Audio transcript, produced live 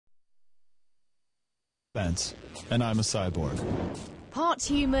Spence, and I'm a cyborg. Part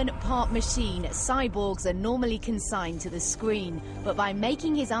human, part machine, cyborgs are normally consigned to the screen. But by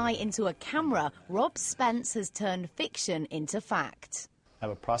making his eye into a camera, Rob Spence has turned fiction into fact. I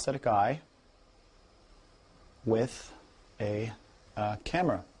have a prosthetic eye with a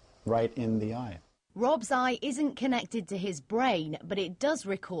camera right in the eye. Rob's eye isn't connected to his brain, but it does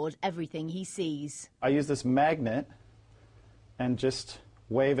record everything he sees. I use this magnet and just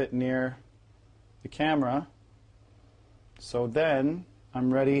wave it near the camera, so then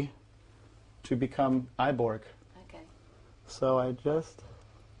I'm ready to become Cyborg. Okay. So I just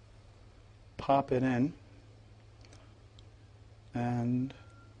pop it in, and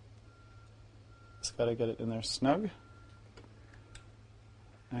just got to get it in there snug.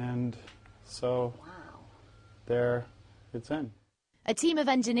 And so there it's in. A team of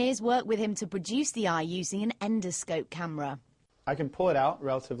engineers work with him to produce the eye using an endoscope camera. I can pull it out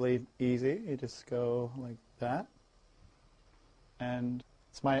relatively easy. You just go like that. And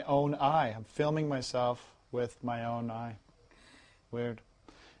it's my own eye. I'm filming myself with my own eye. Weird.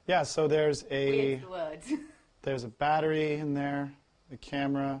 Yeah, so there's a there's a battery in there, the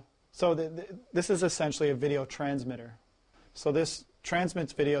camera. So this is essentially a video transmitter. So this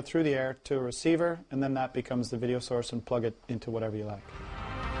transmits video through the air to a receiver, and then that becomes the video source, and plug it into whatever you like.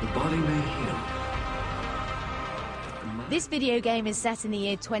 The body may heal. This video game is set in the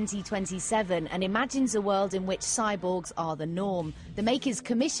year 2027 and imagines a world in which cyborgs are the norm. The makers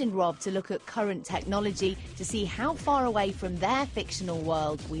commissioned Rob to look at current technology to see how far away from their fictional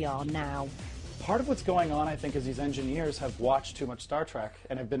world we are now. Part of what's going on, I think, is these engineers have watched too much Star Trek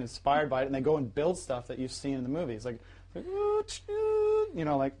and have been inspired by it, and they go and build stuff that you've seen in the movies. Like, you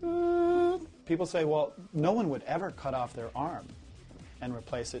know, like, people say, well, no one would ever cut off their arm and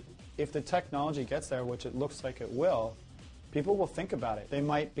replace it. If the technology gets there, which it looks like it will, people will think about it. They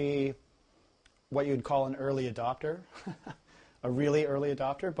might be what you'd call an early adopter, a really early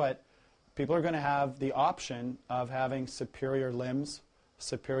adopter, but people are going to have the option of having superior limbs,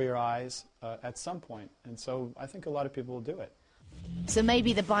 superior eyes at some point. And so I think a lot of people will do it. So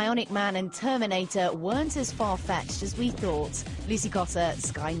maybe the Bionic Man and Terminator weren't as far-fetched as we thought. Lucy Cotter,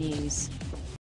 Sky News.